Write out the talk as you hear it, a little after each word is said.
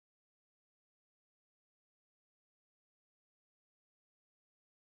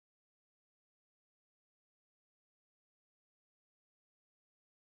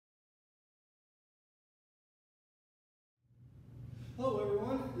Hello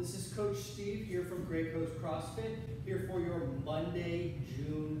everyone, this is Coach Steve here from Grey Coast CrossFit, here for your Monday,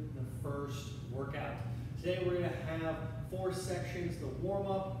 June the 1st workout. Today we're going to have 4 sections, the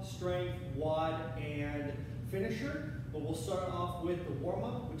warm-up, strength, WOD, and finisher. But we'll start off with the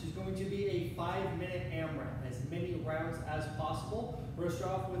warm-up, which is going to be a 5-minute AMRAP, as many rounds as possible. We're going to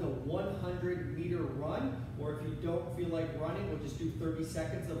start off with a 100-meter run, or if you don't feel like running, we'll just do 30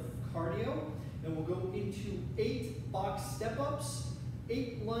 seconds of cardio. Then we'll go into 8 box step-ups,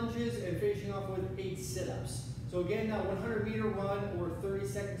 8 lunges, and finishing off with 8 sit-ups. So again, that 100-meter run or 30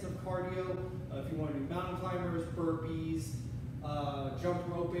 seconds of cardio, if you want to do mountain climbers, burpees, jump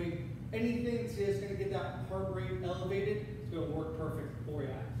roping, anything that's going to get that heart rate elevated, it's going to work perfect for you.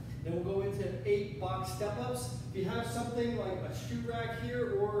 Then we'll go into 8 box step-ups. If you have something like a shoe rack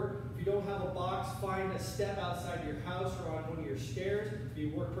here, or if you don't have a box, find a step outside your house or on one of your stairs. You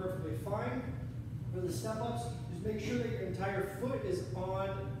work perfectly fine. For the step-ups, just make sure that your entire foot is on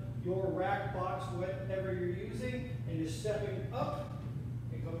your rack, box, whatever you're using, and you're stepping up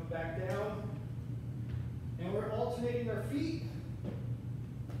and coming back down. And we're alternating our feet.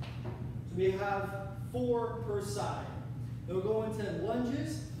 So we have 4 per side. Then we'll go into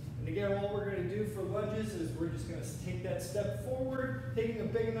lunges. And again, what we're going to do for lunges is we're just going to take that step forward, taking a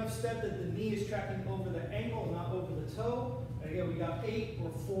big enough step that the knee is tracking over the ankle, not over the toe. And again, we got 8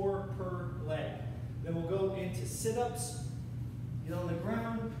 or 4 per leg. Then we'll go into sit-ups. Get on the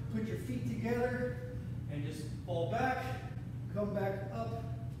ground, put your feet together, and just fall back, come back up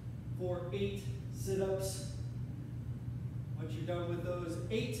for 8 sit-ups. Once you're done with those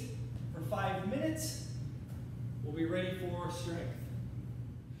 8 for 5 minutes, we'll be ready for strength.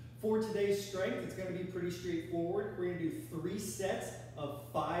 For today's strength, it's going to be pretty straightforward. We're going to do 3 sets of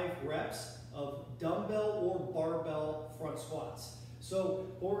 5 reps of dumbbell or barbell front squats. So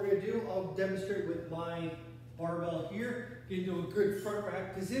what we're going to do, I'll demonstrate with my barbell here. Get into a good front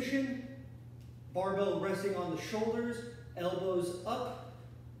rack position. Barbell resting on the shoulders, elbows up,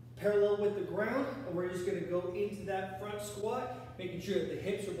 parallel with the ground. And we're just going to go into that front squat, making sure that the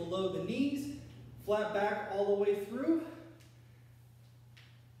hips are below the knees, flat back all the way through.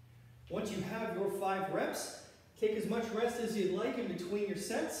 Once you have your 5 reps, take as much rest as you'd like in between your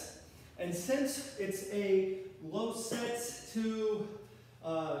sets. And since it's a low sets to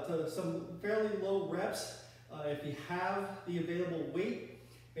some fairly low reps, if you have the available weight,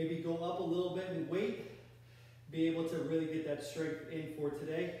 maybe go up a little bit in weight, be able to really get that strength in for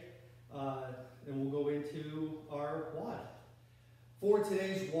today. And we'll go into our WOD. For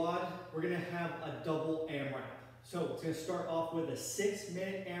today's WOD, we're going to have a double AMRAP. So it's going to start off with a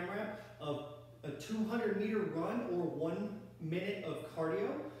 6-minute AMRAP of a 200-meter run or 1 minute of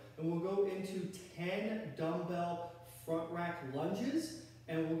cardio. And we'll go into 10 dumbbell front rack lunges,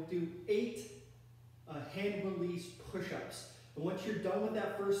 and we'll do 8 hand release push-ups. And once you're done with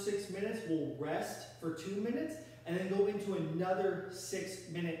that first 6 minutes, we'll rest for 2 minutes, and then go into another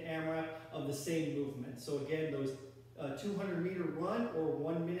 6-minute AMRAP of the same movement. So again, those 200-meter run or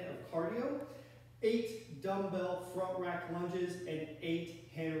 1 minute of cardio, 8 dumbbell front rack lunges, and 8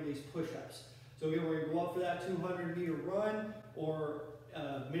 hand release push-ups. So again, we're going to go up for that 200-meter run or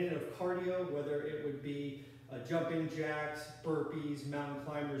a minute of cardio, whether it would be jumping jacks, burpees, mountain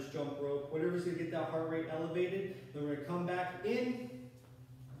climbers, jump rope, whatever's going to get that heart rate elevated. Then we're going to come back in,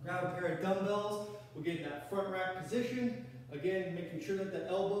 grab a pair of dumbbells, we'll get in that front rack position. Again, making sure that the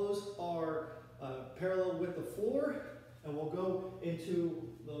elbows are parallel with the floor, and we'll go into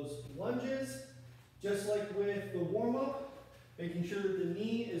those lunges, just like with the warm-up, making sure that the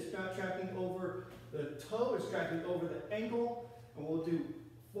knee is not tracking over the toe, it's tracking over the ankle, and we'll do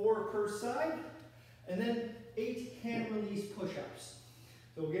 4 per side, and then 8 hand release push-ups.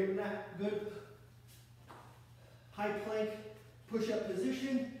 So we'll give them that good high plank push-up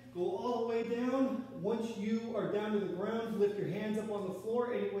position, go all the way down. Once you are down to the ground, lift your hands up on the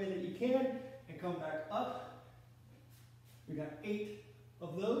floor any way that you can, and come back up. We got 8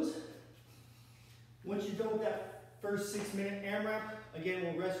 of those. Once you're done with that first 6-minute AMRAP, again,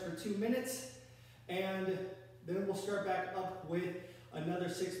 we'll rest for 2 minutes, and then we'll start back up with another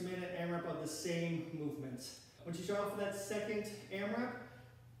 6-minute AMRAP of the same movements. Once you start off with that second AMRAP,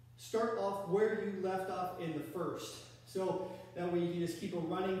 start off where you left off in the first. So that way you can just keep a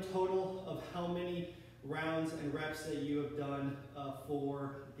running total of how many rounds and reps that you have done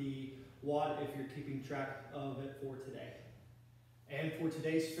for the WOD if you're keeping track of it for today. And for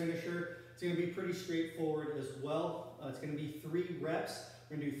today's finisher, it's going to be pretty straightforward as well. It's going to be 3 reps.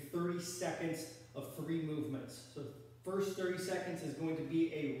 We're going to do 30 seconds of 3 movements. So first 30 seconds is going to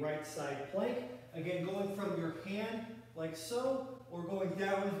be a right side plank. Again, going from your hand like so, or going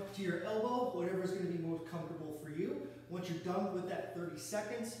down to your elbow, whatever is going to be most comfortable for you. Once you're done with that 30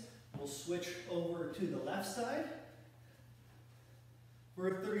 seconds, we'll switch over to the left side. For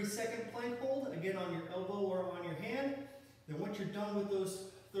a 30-second plank hold, again on your elbow or on your hand. Then once you're done with those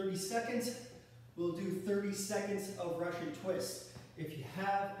 30 seconds, we'll do 30 seconds of Russian twist. If you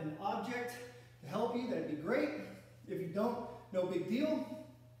have an object to help you, that'd be great. If you don't, no big deal.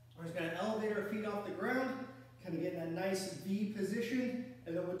 We're just gonna elevate our feet off the ground, kind of get in that nice V position,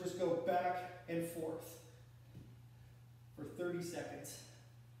 and then we'll just go back and forth for 30 seconds.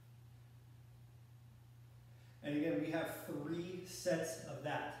 And again, we have 3 sets of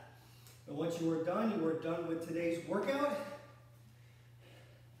that. And once you are done with today's workout,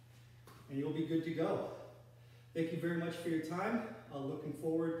 and you'll be good to go. Thank you very much for your time. Looking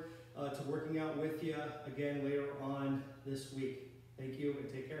forward to working out with you again later on this week. Thank you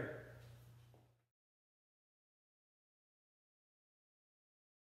and take care.